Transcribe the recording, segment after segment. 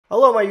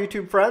Hello my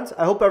YouTube friends,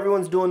 I hope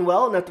everyone's doing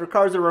well and that their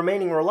cars are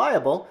remaining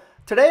reliable.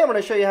 Today I'm going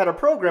to show you how to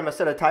program a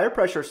set of tire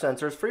pressure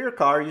sensors for your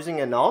car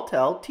using an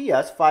Autel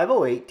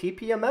TS508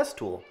 TPMS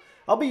tool.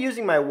 I'll be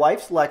using my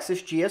wife's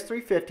Lexus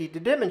GS350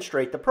 to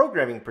demonstrate the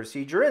programming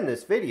procedure in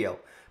this video.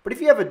 But if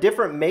you have a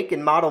different make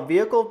and model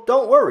vehicle,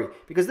 don't worry,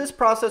 because this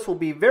process will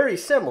be very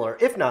similar,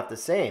 if not the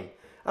same.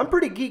 I'm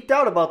pretty geeked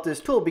out about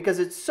this tool because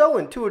it's so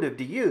intuitive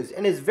to use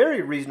and is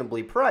very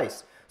reasonably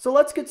priced. So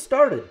let's get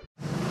started.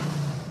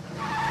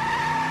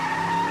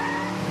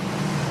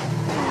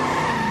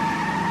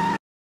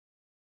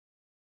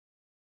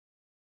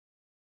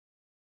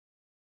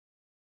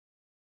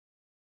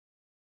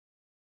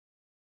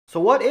 So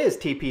what is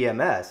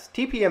TPMS?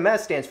 TPMS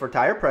stands for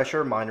Tire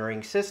Pressure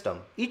Monitoring System.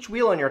 Each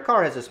wheel on your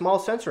car has a small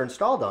sensor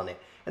installed on it,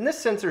 and this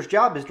sensor's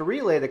job is to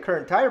relay the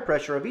current tire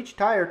pressure of each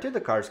tire to the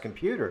car's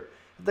computer.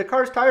 If the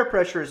car's tire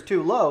pressure is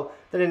too low,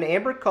 then an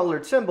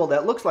amber-colored symbol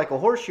that looks like a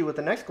horseshoe with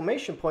an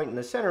exclamation point in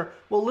the center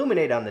will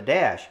illuminate on the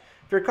dash.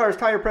 If your car's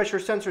tire pressure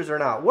sensors are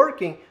not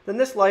working, then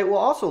this light will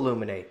also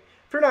illuminate.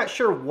 If you're not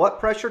sure what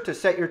pressure to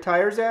set your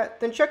tires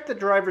at, then check the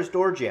driver's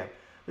door jamb.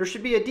 There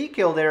should be a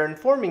decal there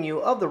informing you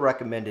of the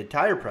recommended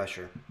tire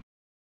pressure.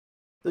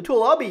 The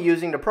tool I'll be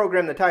using to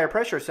program the tire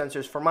pressure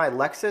sensors for my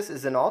Lexus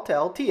is an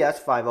Autel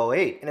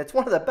TS508, and it's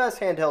one of the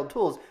best handheld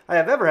tools I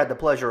have ever had the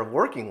pleasure of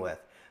working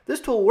with. This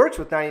tool works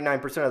with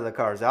 99% of the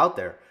cars out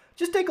there.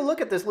 Just take a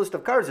look at this list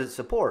of cars it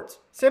supports.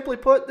 Simply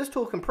put, this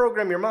tool can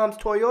program your mom's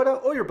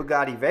Toyota or your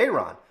Bugatti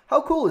Veyron. How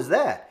cool is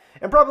that?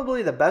 And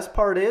probably the best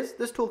part is,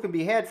 this tool can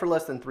be had for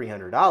less than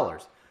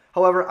 $300.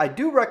 However, I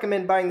do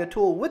recommend buying the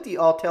tool with the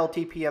Autel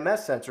TPMS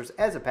sensors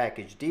as a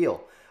package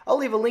deal. I'll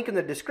leave a link in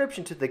the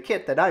description to the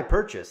kit that I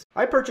purchased.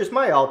 I purchased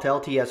my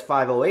Autel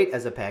TS508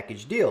 as a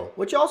package deal,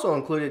 which also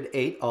included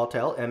 8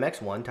 Autel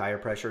MX1 tire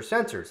pressure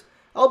sensors.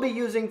 I'll be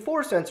using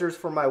 4 sensors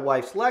for my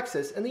wife's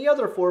Lexus and the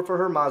other 4 for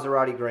her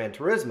Maserati Gran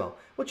Turismo,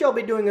 which I'll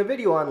be doing a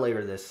video on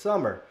later this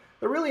summer.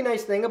 The really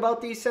nice thing about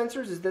these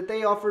sensors is that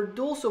they offer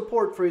dual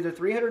support for either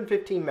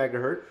 315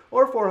 MHz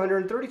or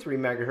 433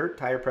 MHz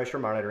tire pressure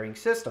monitoring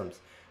systems.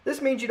 This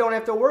means you don't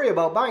have to worry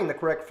about buying the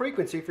correct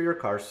frequency for your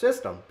car's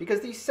system, because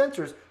these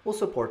sensors will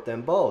support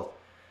them both.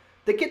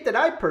 The kit that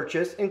I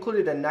purchased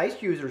included a nice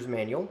user's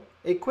manual,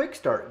 a quick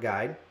start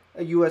guide,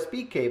 a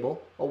USB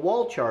cable, a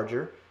wall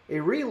charger, a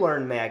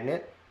relearn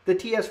magnet, the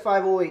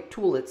TS508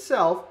 tool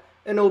itself,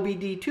 an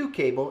OBD2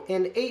 cable,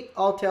 and 8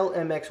 Autel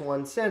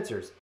MX1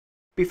 sensors.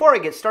 Before I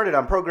get started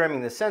on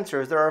programming the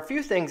sensors, there are a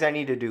few things I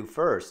need to do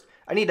first.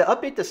 I need to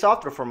update the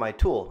software for my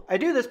tool. I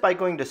do this by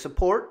going to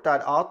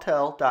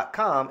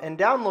support.autel.com and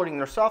downloading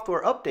their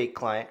software update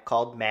client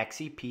called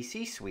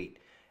MaxiPC Suite.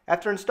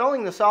 After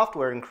installing the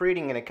software and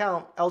creating an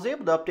account, I was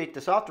able to update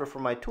the software for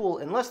my tool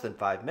in less than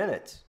 5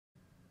 minutes.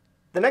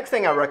 The next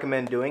thing I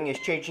recommend doing is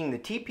changing the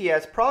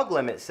TPS prog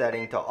limit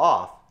setting to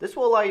off. This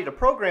will allow you to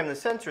program the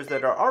sensors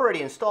that are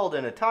already installed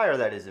in a tire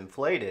that is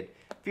inflated.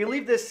 If you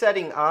leave this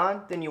setting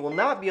on, then you will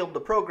not be able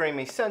to program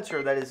a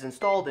sensor that is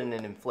installed in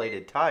an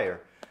inflated tire.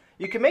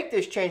 You can make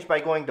this change by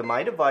going to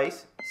My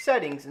Device,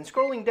 Settings, and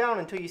scrolling down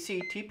until you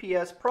see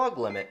TPS prog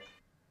limit.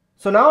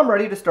 So now I'm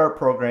ready to start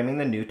programming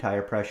the new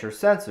tire pressure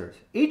sensors.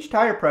 Each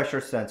tire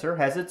pressure sensor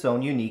has its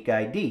own unique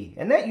ID,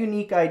 and that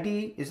unique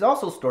ID is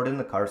also stored in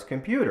the car's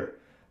computer.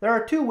 There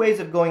are 2 ways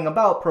of going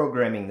about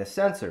programming the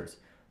sensors.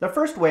 The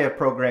first way of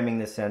programming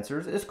the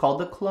sensors is called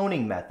the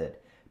cloning method.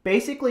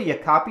 Basically, you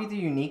copy the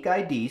unique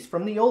IDs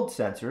from the old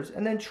sensors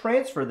and then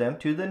transfer them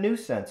to the new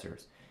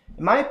sensors.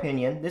 In my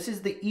opinion, this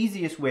is the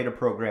easiest way to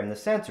program the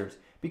sensors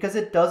because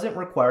it doesn't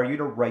require you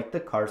to write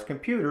the car's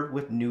computer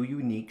with new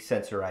unique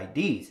sensor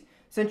IDs,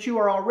 since you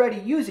are already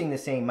using the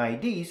same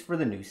IDs for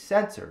the new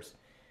sensors.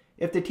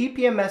 If the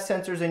TPMS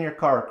sensors in your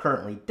car are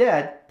currently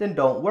dead, then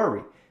don't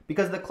worry,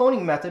 because the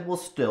cloning method will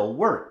still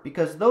work,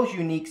 because those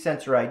unique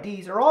sensor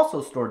IDs are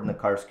also stored in the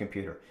car's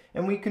computer,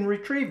 and we can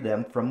retrieve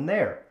them from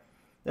there.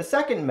 The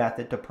second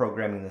method to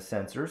programming the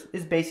sensors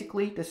is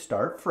basically to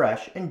start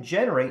fresh and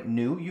generate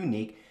new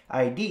unique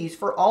IDs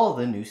for all of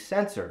the new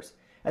sensors,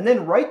 and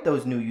then write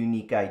those new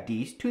unique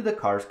IDs to the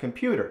car's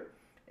computer.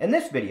 In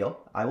this video,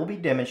 I will be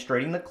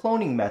demonstrating the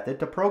cloning method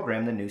to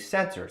program the new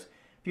sensors.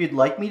 If you'd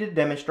like me to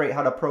demonstrate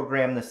how to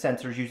program the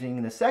sensors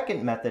using the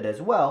second method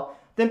as well,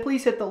 then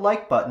please hit the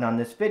like button on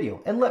this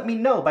video and let me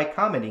know by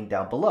commenting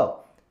down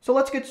below. So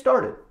let's get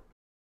started.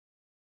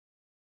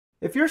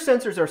 If your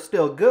sensors are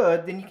still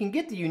good, then you can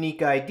get the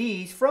unique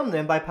IDs from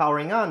them by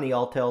powering on the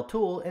Autel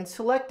tool and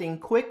selecting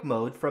Quick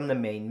Mode from the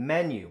main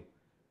menu.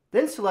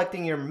 Then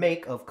selecting your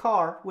make of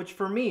car, which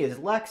for me is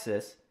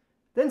Lexus,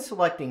 then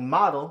selecting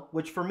model,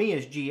 which for me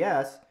is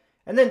GS,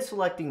 and then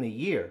selecting the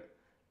year.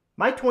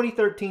 My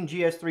 2013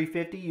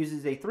 GS350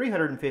 uses a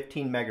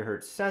 315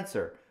 MHz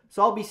sensor,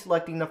 so I'll be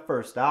selecting the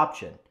first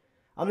option.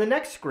 On the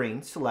next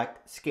screen,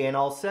 select Scan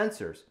All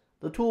Sensors.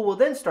 The tool will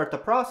then start the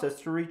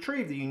process to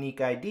retrieve the unique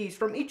IDs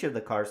from each of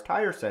the car's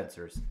tire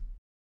sensors.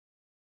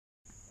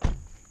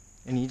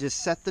 And you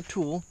just set the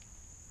tool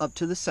up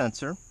to the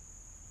sensor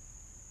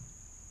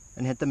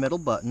and hit the middle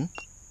button,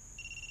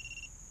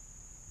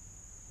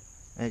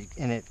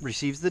 and it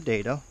receives the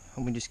data.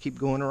 and we just keep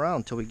going around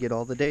until we get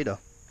all the data.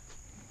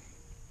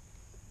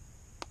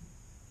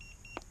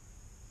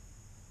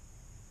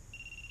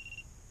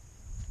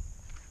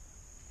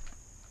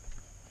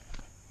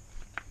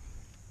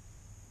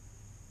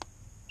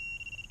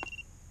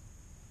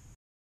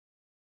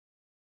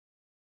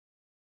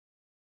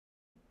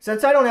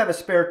 Since I don't have a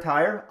spare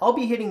tire, I'll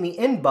be hitting the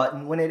N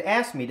button when it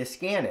asks me to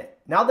scan it.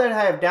 Now that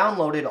I have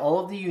downloaded all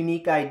of the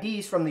unique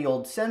IDs from the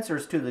old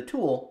sensors to the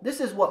tool,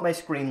 this is what my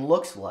screen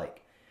looks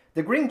like.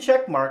 The green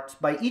check marks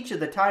by each of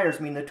the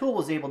tires mean the tool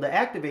was able to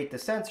activate the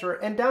sensor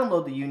and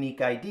download the unique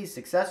IDs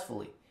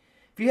successfully.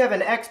 If you have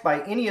an X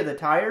by any of the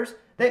tires,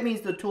 that means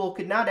the tool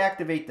could not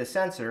activate the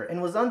sensor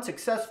and was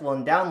unsuccessful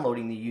in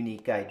downloading the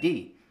unique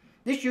ID.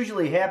 This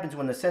usually happens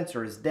when the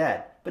sensor is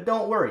dead, but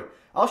don't worry,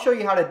 I'll show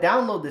you how to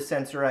download the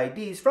sensor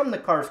IDs from the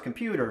car's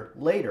computer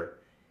later.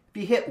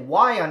 If you hit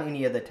Y on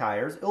any of the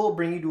tires, it will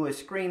bring you to a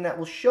screen that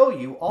will show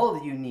you all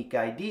of the unique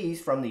IDs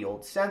from the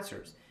old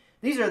sensors.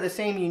 These are the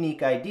same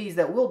unique IDs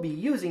that we'll be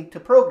using to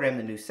program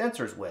the new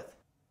sensors with.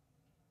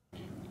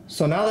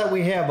 So now that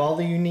we have all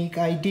the unique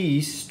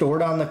IDs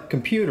stored on the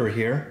computer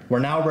here, we're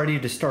now ready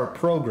to start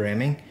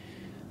programming.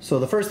 So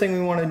the first thing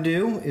we want to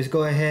do is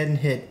go ahead and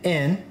hit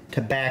N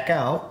to back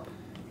out.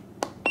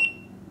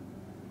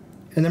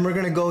 And then we're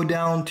going to go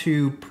down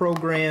to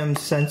Program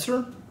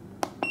Sensor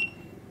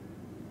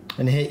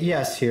and hit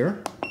Yes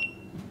here.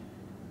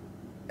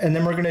 And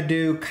then we're going to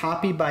do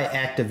Copy by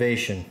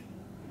Activation.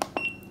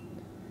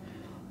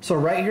 So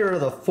right here are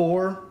the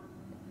 4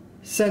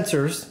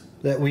 sensors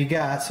that we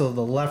got. So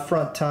the left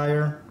front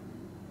tire,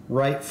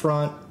 right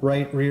front,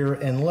 right rear,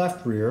 and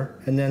left rear.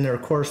 And then their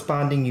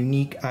corresponding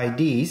unique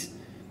IDs.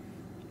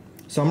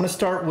 So I'm going to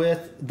start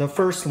with the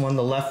first one,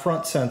 the left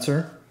front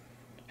sensor.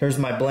 Here's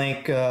my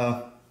blank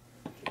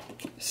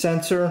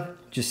sensor.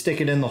 Just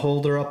stick it in the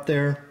holder up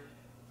there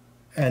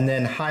and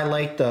then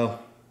highlight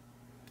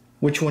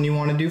which one you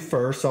want to do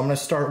first. So I'm going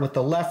to start with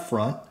the left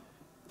front,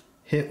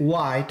 hit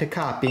Y to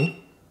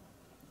copy,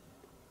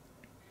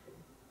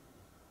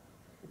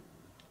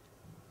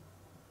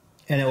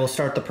 and it will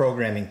start the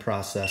programming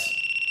process.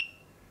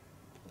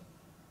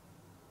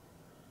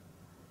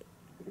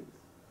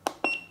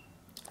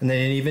 And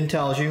then it even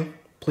tells you,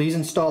 please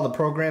install the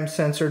program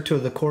sensor to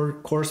the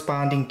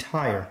corresponding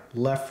tire,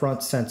 left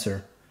front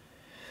sensor.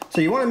 So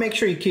you want to make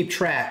sure you keep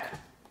track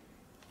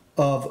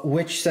of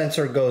which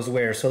sensor goes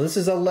where. So this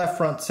is a left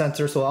front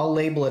sensor, so I'll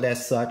label it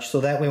as such,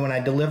 so that way when I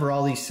deliver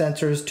all these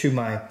sensors to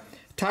my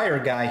tire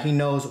guy, he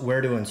knows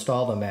where to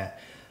install them at.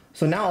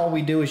 So now all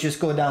we do is just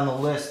go down the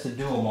list to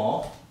do them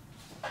all.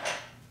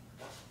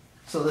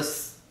 So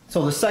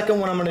the second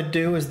one I'm going to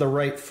do is the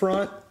right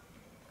front.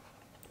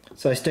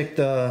 So I stick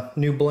the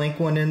new blank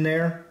one in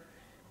there,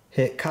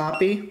 hit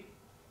copy,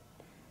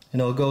 and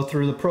it'll go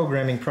through the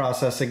programming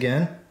process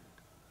again.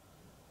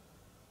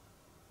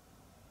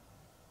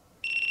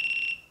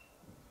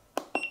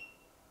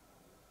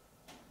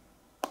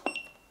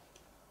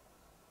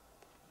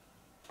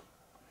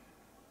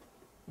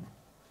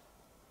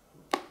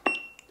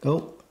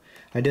 Oh,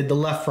 I did the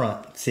left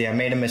front. See, I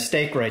made a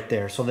mistake right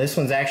there. So this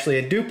one's actually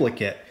a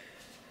duplicate.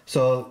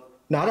 So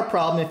not a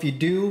problem. If you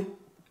do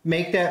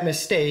make that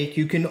mistake,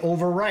 you can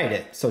overwrite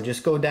it. So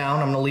just go down.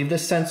 I'm going to leave the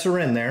sensor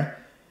in there.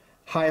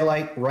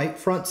 Highlight right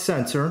front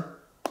sensor.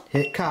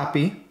 Hit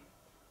copy.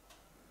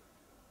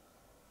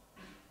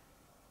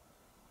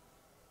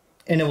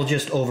 And it will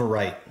just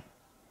overwrite.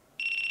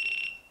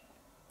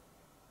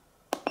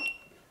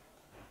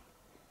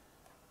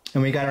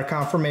 And we got our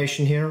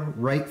confirmation here,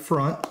 right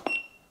front.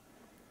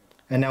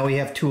 And now we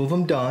have 2 of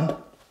them done.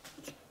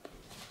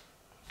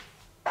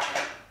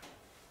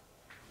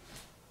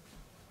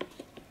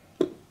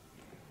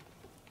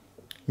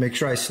 Make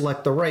sure I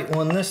select the right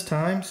one this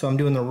time. So I'm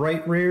doing the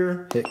right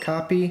rear, hit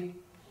copy.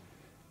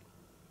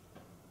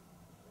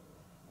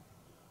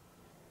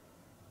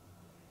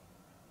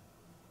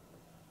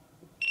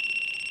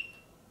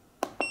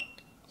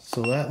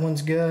 So that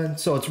one's good.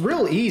 So it's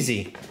real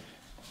easy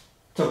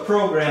to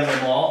program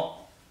them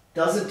all.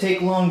 Doesn't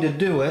take long to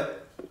do it.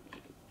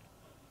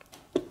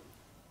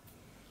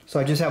 So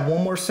I just have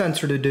one more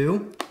sensor to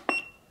do.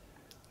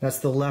 That's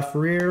the left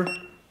rear.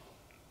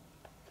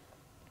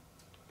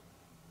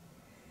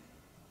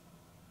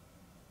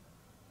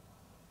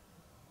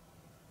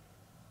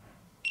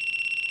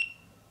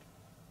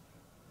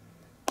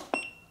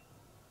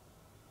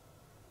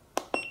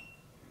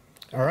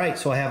 Alright,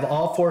 so I have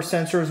all 4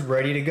 sensors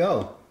ready to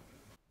go.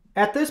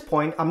 At this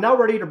point, I'm now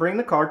ready to bring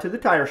the car to the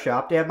tire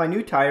shop to have my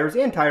new tires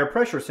and tire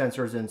pressure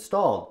sensors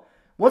installed.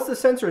 Once the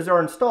sensors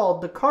are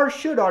installed, the car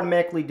should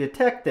automatically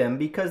detect them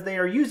because they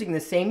are using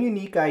the same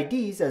unique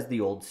IDs as the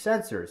old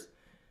sensors.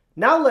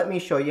 Now let me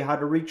show you how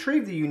to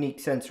retrieve the unique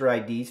sensor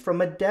IDs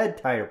from a dead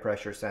tire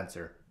pressure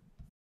sensor.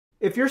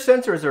 If your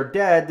sensors are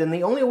dead, then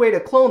the only way to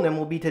clone them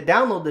will be to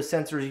download the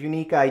sensor's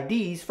unique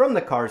IDs from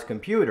the car's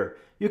computer.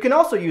 You can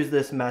also use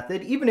this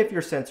method even if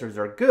your sensors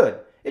are good.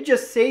 It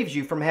just saves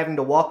you from having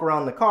to walk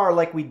around the car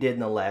like we did in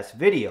the last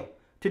video.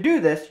 To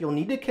do this, you'll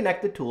need to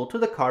connect the tool to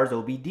the car's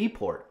OBD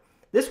port.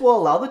 This will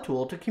allow the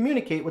tool to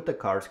communicate with the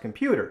car's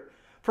computer.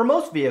 For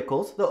most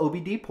vehicles, the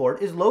OBD port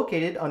is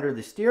located under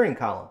the steering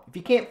column. If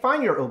you can't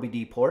find your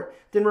OBD port,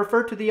 then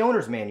refer to the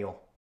owner's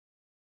manual.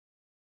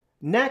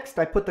 Next,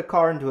 I put the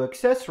car into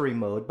accessory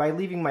mode by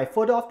leaving my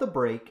foot off the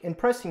brake and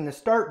pressing the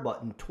start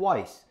button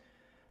twice.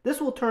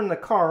 This will turn the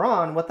car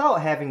on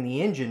without having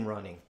the engine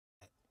running.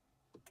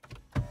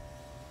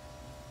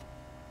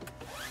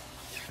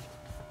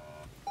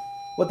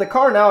 With the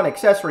car now in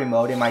accessory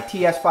mode and my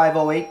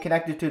TS508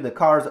 connected to the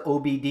car's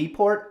OBD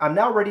port, I'm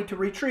now ready to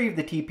retrieve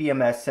the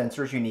TPMS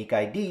sensor's unique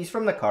IDs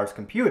from the car's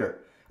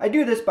computer. I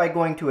do this by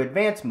going to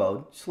advanced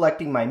mode,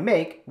 selecting my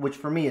make, which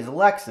for me is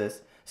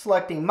Lexus,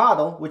 selecting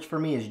model, which for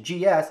me is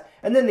GS,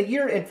 and then the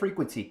year and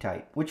frequency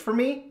type, which for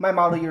me, my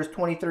model year is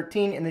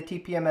 2013 and the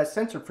TPMS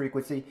sensor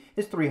frequency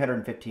is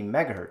 315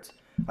 MHz.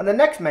 On the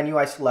next menu,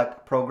 I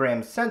select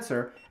Program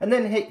Sensor and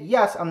then hit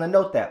Yes on the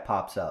note that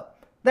pops up.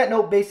 That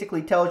note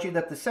basically tells you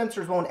that the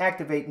sensors won't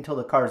activate until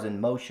the car is in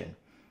motion.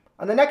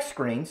 On the next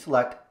screen,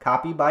 select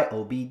Copy by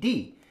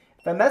OBD.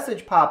 If a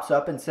message pops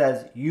up and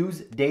says Use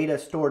data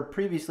stored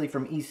previously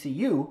from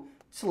ECU,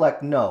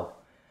 select No.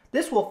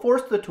 This will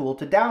force the tool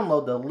to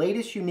download the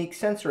latest unique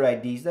sensor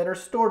IDs that are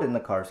stored in the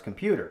car's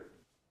computer.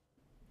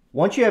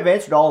 Once you have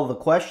answered all of the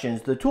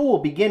questions, the tool will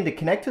begin to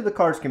connect to the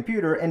car's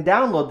computer and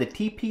download the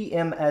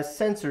TPMS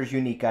sensor's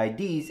unique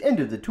IDs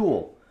into the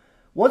tool.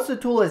 Once the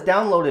tool has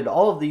downloaded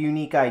all of the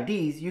unique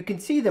IDs, you can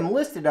see them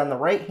listed on the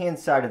right-hand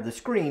side of the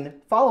screen,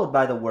 followed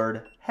by the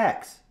word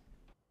hex.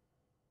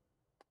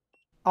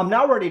 I'm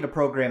now ready to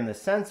program the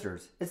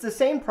sensors. It's the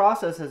same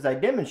process as I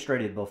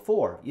demonstrated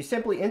before. You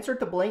simply insert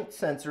the blank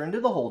sensor into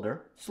the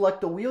holder,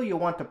 select the wheel you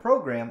want to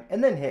program,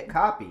 and then hit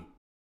copy.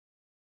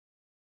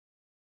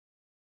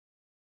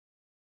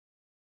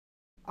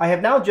 I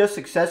have now just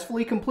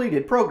successfully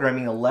completed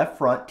programming the left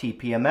front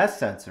TPMS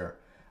sensor.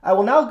 I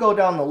will now go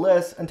down the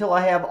list until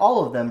I have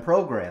all of them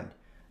programmed.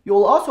 You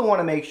will also want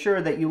to make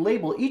sure that you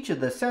label each of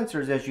the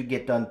sensors as you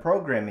get done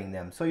programming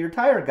them, so your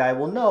tire guy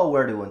will know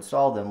where to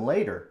install them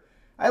later.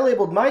 I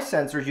labeled my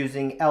sensors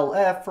using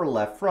LF for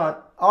left front,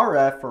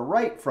 RF for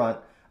right front,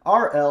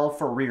 RL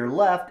for rear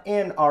left,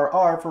 and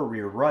RR for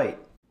rear right.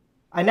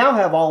 I now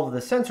have all of the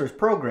sensors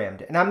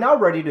programmed, and I'm now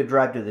ready to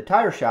drive to the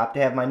tire shop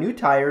to have my new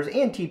tires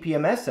and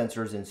TPMS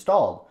sensors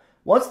installed.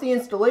 Once the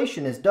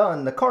installation is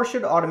done, the car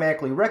should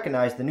automatically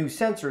recognize the new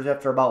sensors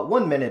after about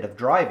 1 minute of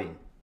driving.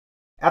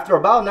 After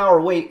about an hour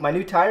wait, my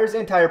new tires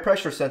and tire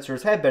pressure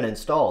sensors have been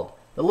installed.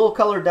 The little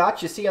colored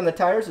dots you see on the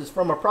tires is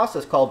from a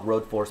process called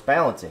road force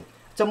balancing.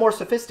 It's a more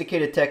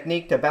sophisticated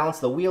technique to balance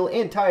the wheel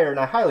and tire, and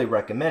I highly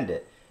recommend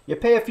it. You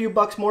pay a few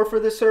bucks more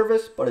for this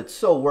service, but it's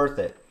so worth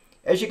it.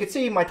 As you can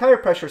see, my tire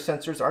pressure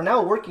sensors are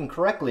now working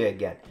correctly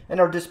again and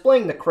are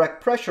displaying the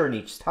correct pressure in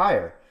each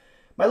tire.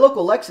 My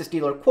local Lexus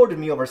dealer quoted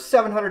me over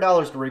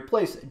 $700 to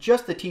replace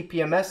just the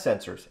TPMS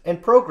sensors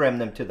and program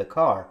them to the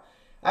car.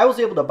 I was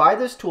able to buy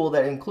this tool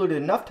that included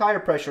enough tire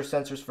pressure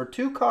sensors for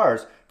 2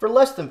 cars for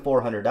less than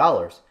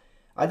 $400.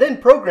 I then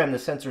programmed the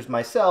sensors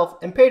myself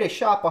and paid a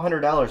shop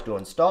 $100 to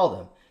install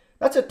them.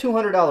 That's a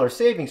 $200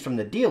 savings from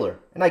the dealer,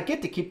 and I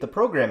get to keep the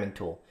programming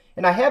tool,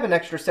 and I have an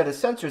extra set of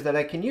sensors that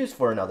I can use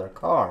for another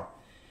car.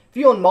 If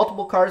you own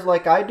multiple cars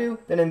like I do,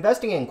 then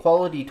investing in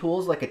quality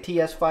tools like a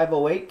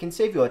TS508 can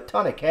save you a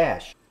ton of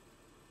cash.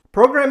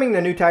 Programming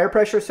the new tire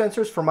pressure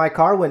sensors for my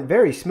car went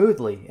very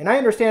smoothly, and I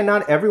understand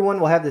not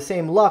everyone will have the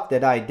same luck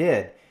that I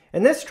did.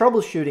 In this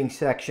troubleshooting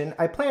section,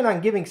 I plan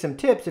on giving some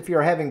tips if you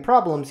are having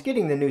problems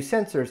getting the new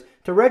sensors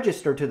to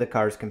register to the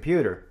car's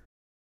computer.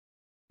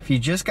 If you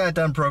just got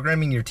done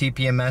programming your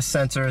TPMS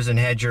sensors and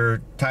had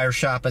your tire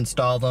shop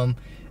install them,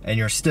 and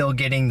you're still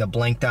getting the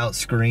blanked out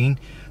screen,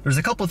 there's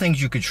a couple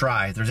things you could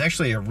try. There's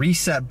actually a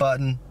reset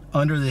button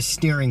under this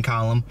steering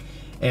column,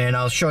 and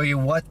I'll show you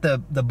what the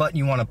button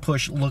you want to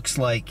push looks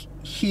like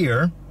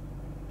here.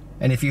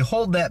 And if you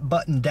hold that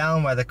button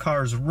down while the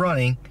car is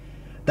running,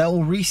 that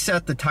will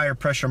reset the tire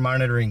pressure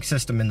monitoring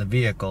system in the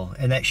vehicle,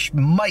 and that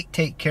might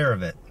take care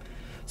of it.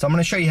 So I'm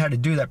going to show you how to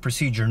do that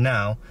procedure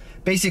now.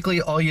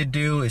 Basically, all you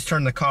do is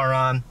turn the car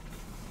on,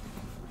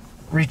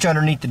 reach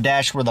underneath the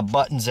dash where the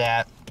button's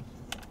at,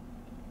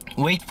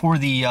 wait for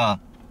the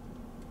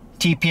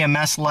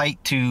TPMS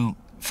light to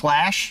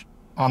flash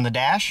on the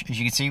dash. As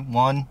you can see,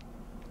 1,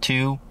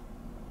 2,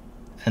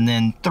 and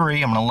then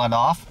 3. I'm going to let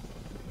off.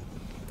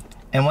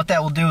 And what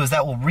that will do is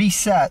that will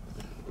reset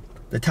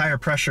the tire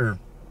pressure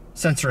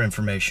sensor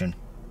information.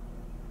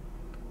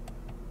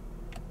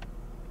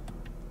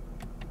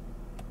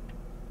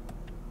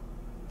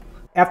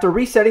 After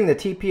resetting the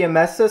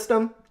TPMS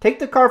system, take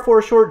the car for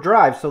a short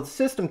drive so the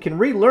system can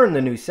relearn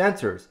the new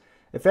sensors.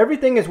 If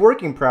everything is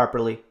working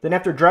properly, then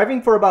after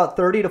driving for about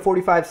 30 to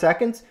 45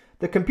 seconds,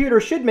 the computer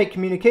should make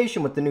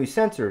communication with the new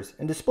sensors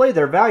and display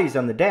their values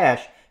on the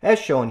dash as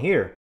shown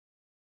here.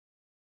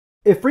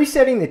 If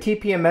resetting the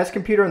TPMS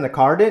computer in the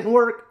car didn't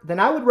work,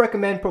 then I would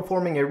recommend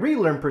performing a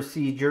relearn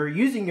procedure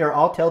using your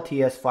Autel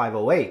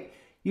TS508.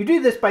 You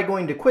do this by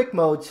going to quick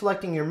mode,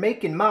 selecting your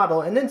make and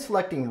model, and then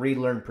selecting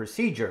relearn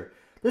procedure.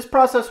 This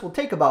process will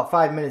take about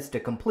 5 minutes to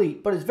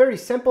complete, but is very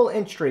simple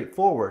and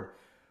straightforward.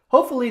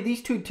 Hopefully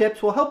these 2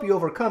 tips will help you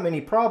overcome any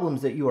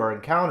problems that you are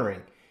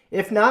encountering.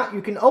 If not, you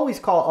can always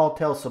call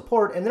Autel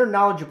support and their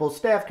knowledgeable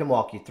staff can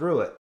walk you through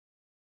it.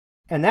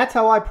 And that's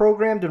how I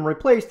programmed and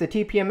replaced the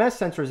TPMS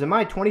sensors in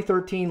my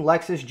 2013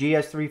 Lexus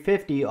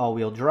GS350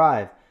 all-wheel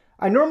drive.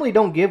 I normally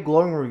don't give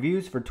glowing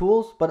reviews for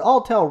tools, but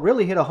Autel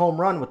really hit a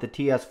home run with the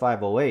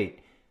TS508.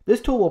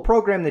 This tool will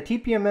program the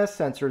TPMS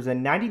sensors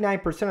in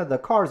 99% of the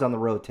cars on the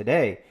road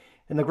today.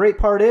 And the great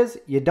part is,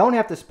 you don't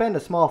have to spend a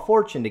small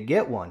fortune to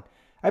get one.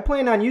 I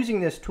plan on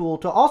using this tool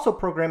to also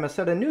program a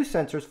set of new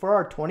sensors for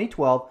our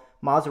 2012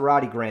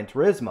 Maserati Gran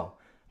Turismo.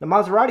 The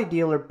Maserati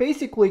dealer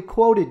basically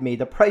quoted me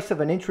the price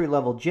of an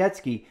entry-level jet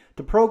ski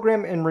to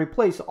program and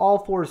replace all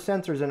 4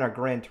 sensors in our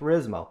Gran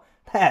Turismo.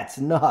 That's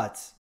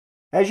nuts!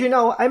 As you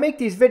know, I make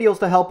these videos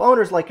to help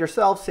owners like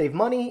yourself save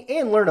money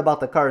and learn about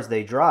the cars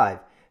they drive.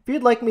 If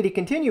you'd like me to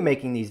continue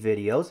making these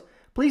videos,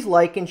 please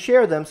like and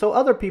share them so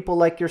other people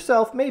like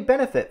yourself may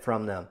benefit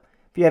from them.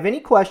 If you have any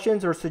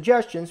questions or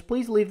suggestions,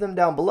 please leave them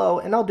down below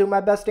and I'll do my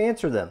best to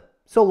answer them.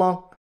 So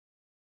long.